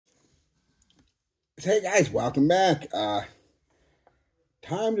Hey guys, welcome back. Time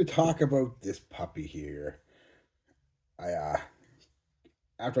to talk about this puppy here. I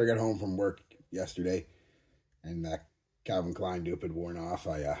After I got home from work yesterday and that Calvin Klein dupe had worn off,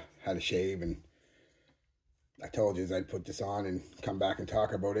 I had a shave and I told you I'd put this on and come back and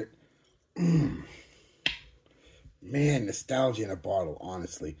talk about it. Man, nostalgia in a bottle,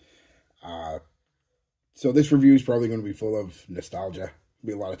 honestly. So this review is probably going to be full of nostalgia.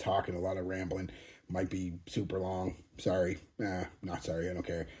 Be a lot of talking, a lot of rambling. Might be super long. Sorry. Not sorry. I don't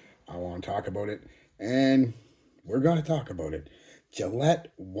care. I want to talk about it. And we're going to talk about it.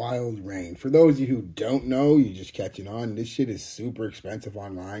 Gillette Wild Rain. For those of you who don't know, you're just catching on. This shit is super expensive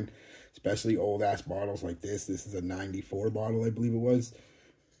online. Especially old-ass bottles like this. This is a 94 bottle, I believe it was.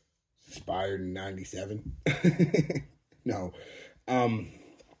 Expired in 97. No.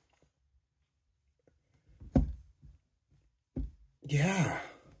 Yeah.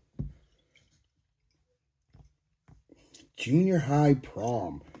 Junior high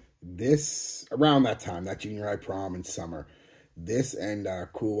prom. This, around that time, that junior high prom in summer, this and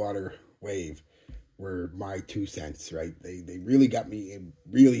Cool Water Wave were my 2 cents, right? They really got me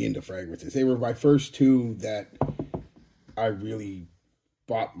really into fragrances. They were my first two that I really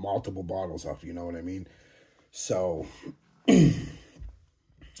bought multiple bottles of, you know what I mean? So, and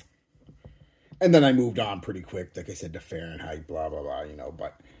then I moved on pretty quick, like I said, to Fahrenheit, blah, blah, blah, you know,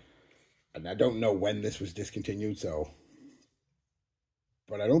 but, and I don't know when this was discontinued, so,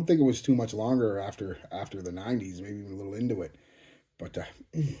 but I don't think it was too much longer after the 90s, maybe even a little into it, but,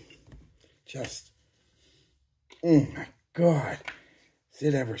 just, oh my God, does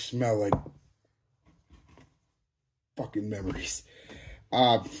it ever smell like fucking memories?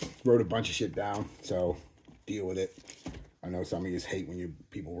 Wrote a bunch of shit down, so deal with it. I know some of you hate when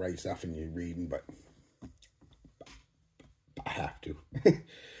people write stuff and you're reading, but I have to.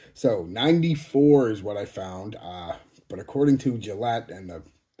 So 94 is what I found, but according to Gillette and the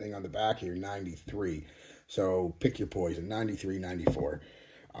thing on the back here, 93. So pick your poison, 93, 94.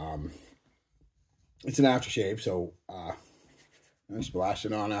 It's an aftershave, so I splashed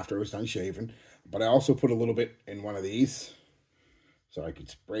it on after I was done shaving. But I also put a little bit in one of these so I could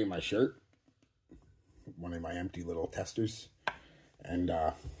spray my shirt. One of my empty little testers. And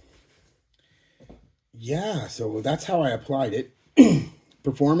yeah, so that's how I applied it.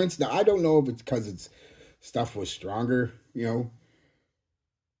 Performance. Now, I don't know if it's because its stuff was stronger, you know,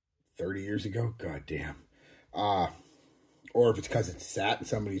 30 years ago. God damn. Or if it's because it sat in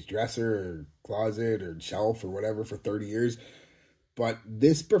somebody's dresser or closet or shelf or whatever for 30 years. But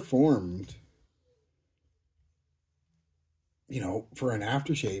this performed, you know, for an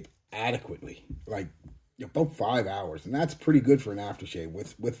aftershave adequately. Like, about 5 hours. And that's pretty good for an aftershave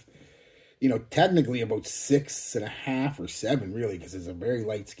with you know, technically about 6.5 or 7, really, because it's a very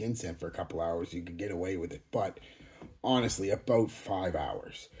light skin scent for a couple hours. You could get away with it. But honestly, about 5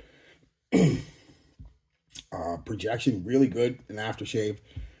 hours. Projection, really good. An aftershave,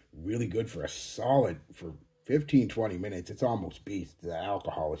 really good for a solid, for 15, 20 minutes. It's almost beast. The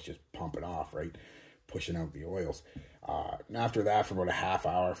alcohol is just pumping off, right? Pushing out the oils. And after that, for about a half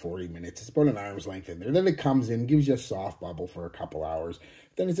hour, 40 minutes, it's about an arm's length in there. Then it comes in, gives you a soft bubble for a couple hours.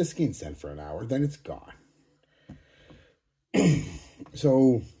 Then it's a skin scent for an hour. Then it's gone.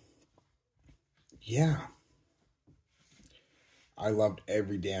 So, yeah. I loved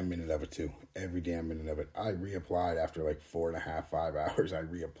every damn minute of it, too. Every damn minute of it. I reapplied after like 4.5, 5 hours. I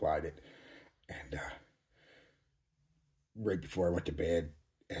reapplied it. And right before I went to bed.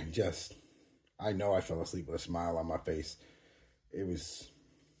 And just, I know I fell asleep with a smile on my face. It was,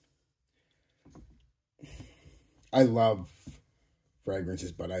 I love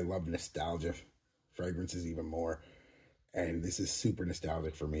fragrances, but I love nostalgia fragrances even more. And this is super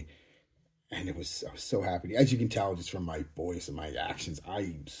nostalgic for me. And I was so happy. As you can tell just from my voice and my actions,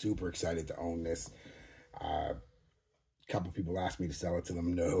 I'm super excited to own this. A couple people asked me to sell it to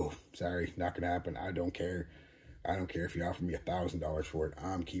them. No, sorry, not going to happen. I don't care. I don't care if you offer me $1,000 for it.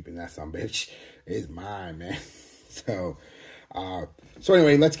 I'm keeping that sumbitch. It's mine, man. So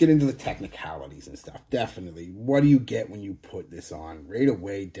anyway, let's get into the technicalities and stuff. Definitely. What do you get when you put this on? Right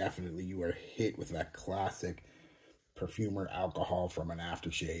away, definitely you are hit with that classic perfumer alcohol from an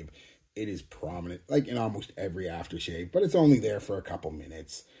aftershave. It is prominent, like in almost every aftershave, but it's only there for a couple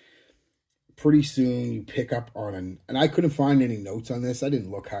minutes. Pretty soon you pick up on and I couldn't find any notes on this. I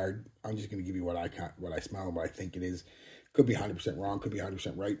didn't look hard. I'm just going to give you what I smell and what I think it is. Could be 100% wrong, could be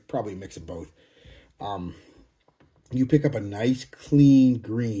 100% right. Probably a mix of both. You pick up a nice clean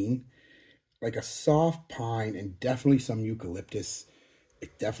green, like a soft pine, and definitely some eucalyptus.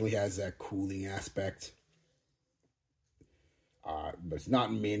 It definitely has that cooling aspect. But it's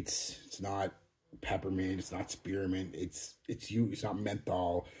not mint. It's not peppermint. It's not spearmint. It's not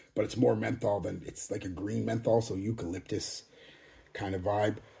menthol, but it's more menthol than, it's like a green menthol, so eucalyptus kind of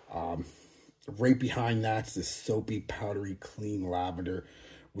vibe. Right behind that's this soapy, powdery, clean lavender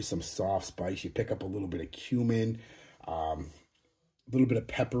with some soft spice. You pick up a little bit of cumin, a little bit of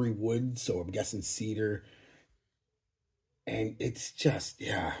peppery wood, so I'm guessing cedar. And it's just,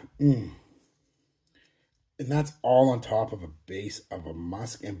 yeah. And that's all on top of a base of a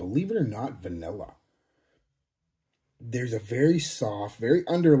musk, and believe it or not, vanilla. There's a very soft, very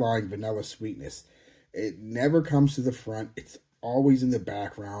underlying vanilla sweetness. It never comes to the front. It's always in the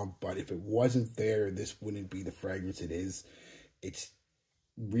background, but if it wasn't there, this wouldn't be the fragrance it is. It's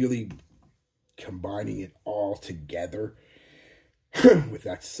really combining it all together with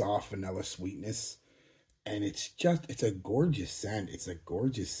that soft vanilla sweetness. And it's a gorgeous scent. It's a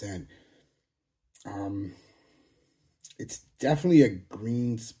gorgeous scent. It's definitely a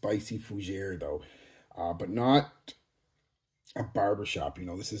green, spicy fougere, though, but not a barbershop. You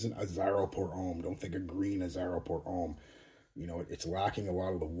know, this isn't a Zaro pour homme. Don't think of green as Zaro pour homme. You know, it's lacking a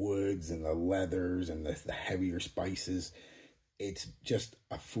lot of the woods and the leathers and the heavier spices. It's just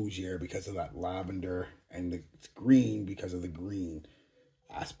a fougere because of that lavender, and it's green because of the green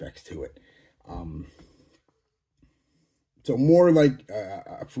aspects to it. So more like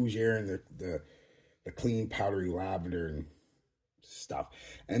a fougere and the clean, powdery lavender and stuff.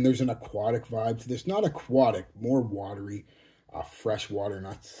 And there's an aquatic vibe to this. Not aquatic, more watery. Fresh water,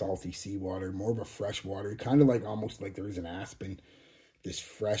 not salty seawater, more of a fresh water, kind of like almost like there is an aspen, this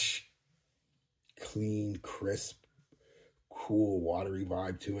fresh, clean, crisp, cool, watery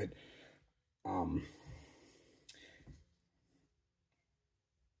vibe to it.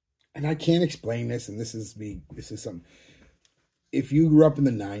 And I can't explain this, and this is something. If you grew up in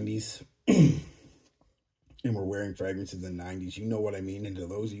the 90s and were wearing fragrances in the 90s, you know what I mean. And to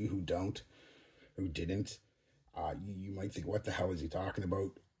those of you who didn't, you might think, what the hell is he talking about?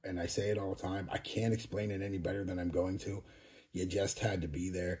 And I say it all the time. I can't explain it any better than I'm going to. You just had to be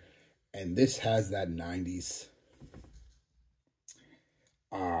there. And this has that 90s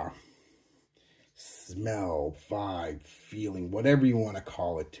smell, vibe, feeling, whatever you want to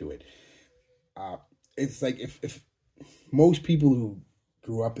call it to it. It's like if most people who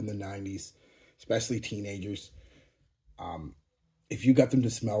grew up in the 90s, especially teenagers, if you got them to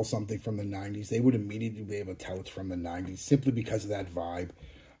smell something from the 90s, they would immediately be able to tell it's from the 90s simply because of that vibe.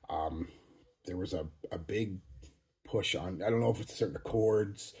 There was a big push on, I don't know if it's certain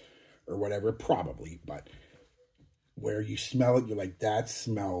accords or whatever, probably, but where you smell it, you're like, that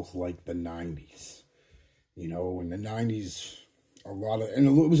smells like the 90s. You know, in the 90s, and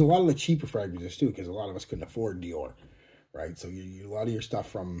it was a lot of the cheaper fragrances too, because a lot of us couldn't afford Dior, right? So a lot of your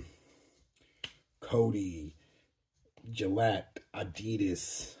stuff from Coty, Gillette,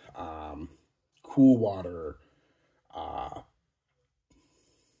 Adidas, Cool Water, I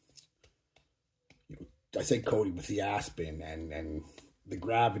say Coty with the Aspen, and the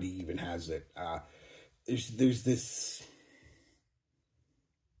Gravity even has it. There's this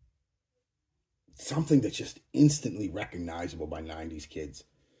something that's just instantly recognizable by 90s kids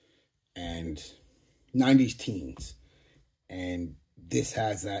and 90s teens, and this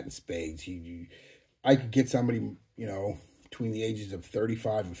has that in spades. I could get somebody, you know, between the ages of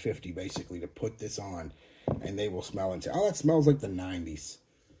 35 and 50 basically to put this on, and they will smell and say, oh, that smells like the 90s.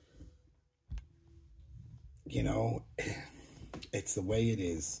 You know, it's the way it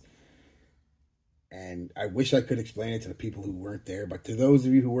is. And I wish I could explain it to the people who weren't there, but to those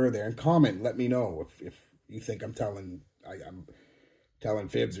of you who were there, and comment, let me know if you think I'm telling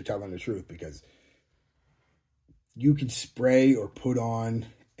fibs or telling the truth, because you can spray or put on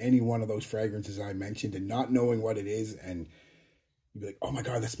any one of those fragrances I mentioned and not knowing what it is, and you'd be like, oh my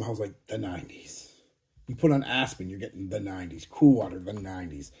God, that smells like the 90s. You put on Aspen, you're getting the 90s. Cool Water, the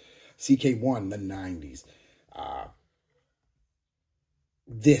 90s. CK1, the 90s.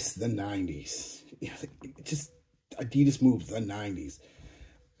 This, the 90s. You know, just Adidas moves, the 90s.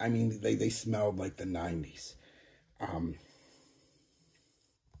 I mean, they smelled like the 90s. And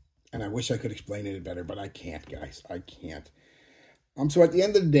I wish I could explain it better, but I can't, guys. I can't. So at the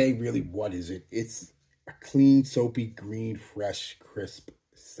end of the day, really, what is it? It's a clean, soapy, green, fresh, crisp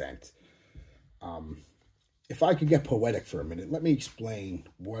scent. If I could get poetic for a minute, let me explain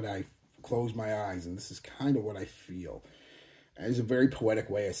what I close my eyes, and this is kind of what I feel. And it's a very poetic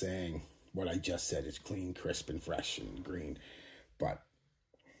way of saying what I just said. It's clean, crisp, and fresh, and green. But,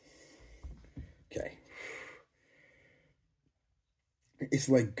 okay. It's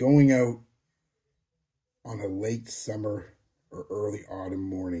like going out on a late summer or early autumn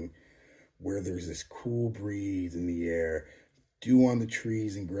morning where there's this cool breeze in the air, dew on the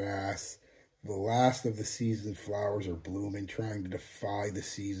trees and grass, The last of the season flowers are blooming, trying to defy the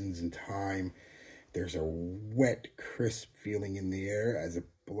seasons and time. There's a wet, crisp feeling in the air as it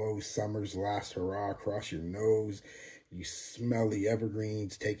blows summer's last hurrah across your nose. You smell the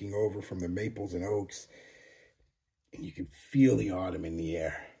evergreens taking over from the maples and oaks, and you can feel the autumn in the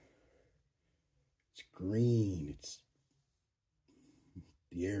air. It's green.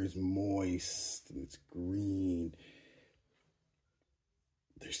 The air is moist and it's green.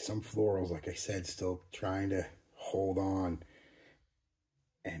 There's some florals, like I said, still trying to hold on,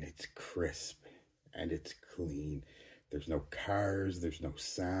 and it's crisp and it's clean. There's no cars, there's no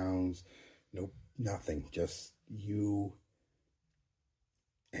sounds, nothing, just you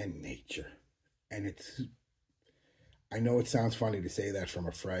and nature. And I know it sounds funny to say that from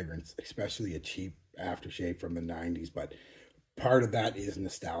a fragrance, especially a cheap aftershave from the 90s, but part of that is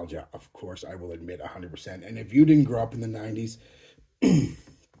nostalgia. Of course, I will admit 100%. And if you didn't grow up in the 90s,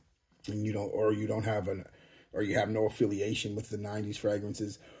 and you have no affiliation with the 90s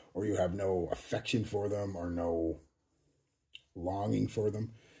fragrances, or you have no affection for them or no longing for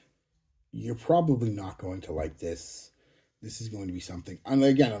them, you're probably not going to like this. This is going to be something, and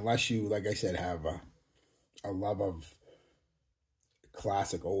again, unless you, like I said, have a love of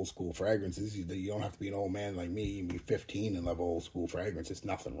classic old school fragrances. You don't have to be an old man like me. You can be 15 and love old school fragrances.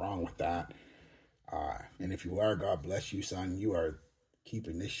 Nothing wrong with that. And if you are, God bless you, son. You are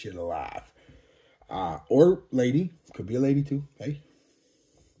keeping this shit alive. Or lady, could be a lady too, hey.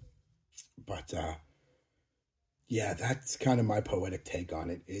 But yeah, that's kind of my poetic take on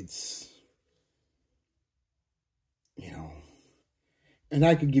it. It's, and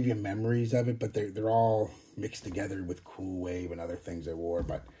I could give you memories of it, but they're all mixed together with Cool Wave and other things I wore.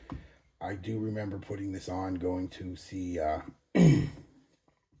 But I do remember putting this on, going to see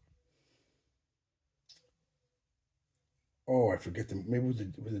oh, I forget maybe was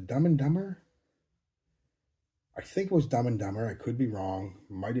it Dumb and Dumber? I think it was Dumb and Dumber. I could be wrong.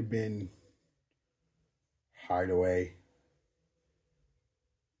 Might have been Hideaway.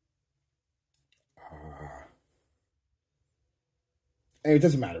 And it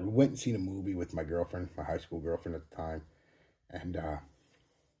doesn't matter. We went and seen a movie with my girlfriend, my high school girlfriend at the time. And I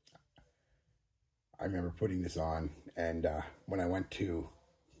remember putting this on. And when I went to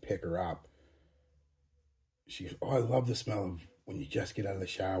pick her up, she goes, oh, I love the smell of when you just get out of the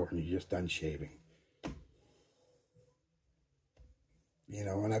shower and you're just done shaving.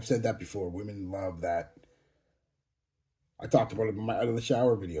 And I've said that before. Women love that. I talked about it in my out of the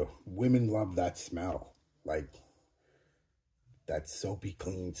shower video. Women love that smell. Like, that soapy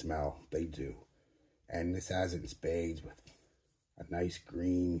clean smell. They do. And this has it in spades with a nice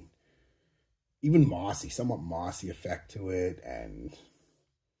green, even mossy, somewhat mossy effect to it. And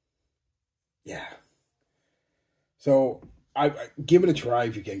yeah. So I give it a try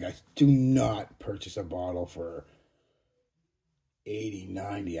if you can, guys. Do not purchase a bottle for $80,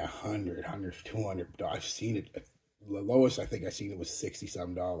 $90, $100, $100, $200. I've seen it. The lowest I think I've seen it was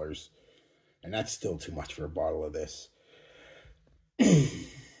 $60-some. And that's still too much for a bottle of this.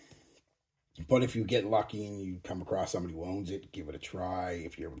 But if you get lucky and you come across somebody who owns it, give it a try.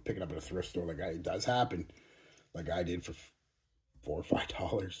 If you're able to pick it up at a thrift store, it does happen, like I did for $4 or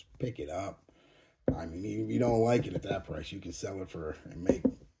 $5, pick it up. I mean, even if you don't like it at that price, you can sell it for and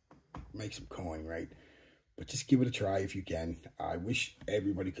make some coin, right? But just give it a try if you can. I wish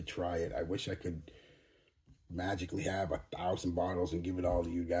everybody could try it. I wish I could magically have 1,000 bottles and give it all to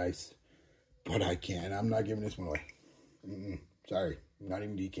you guys, but I can't. I'm not giving this one away. Sorry, not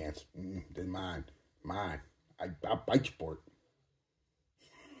even decants. They're mine. I'll bite you for it.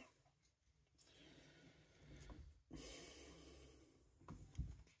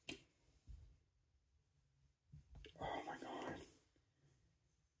 Oh my God.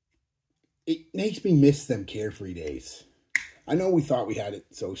 It makes me miss them carefree days. I know we thought we had it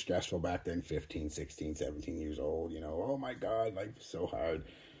so stressful back then, 15, 16, 17 years old. Oh my God, life was so hard.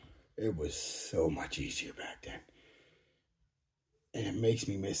 It was so much easier back then. And it makes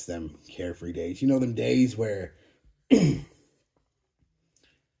me miss them carefree days. Them days where an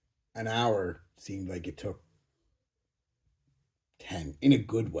hour seemed like it took 10 in a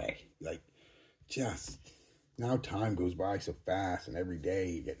good way. Like, just now time goes by so fast, and every day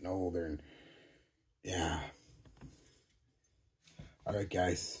you're getting older, and yeah. All right,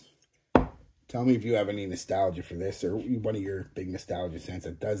 guys. Tell me if you have any nostalgia for this, or one of your big nostalgia scents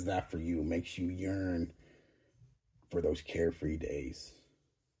that does that for you, makes you yearn for those carefree days.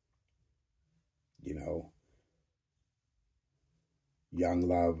 Young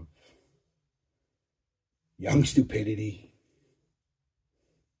love, young stupidity,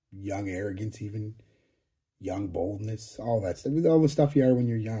 young arrogance even, young boldness, all that stuff. All the stuff you are when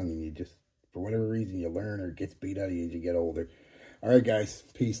you're young and you just for whatever reason you learn or it gets beat out of you as you get older. All right, guys.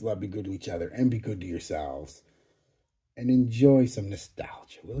 Peace, love, be good to each other, and be good to yourselves. And enjoy some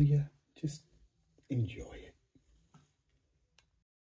nostalgia, will you? Just enjoy it.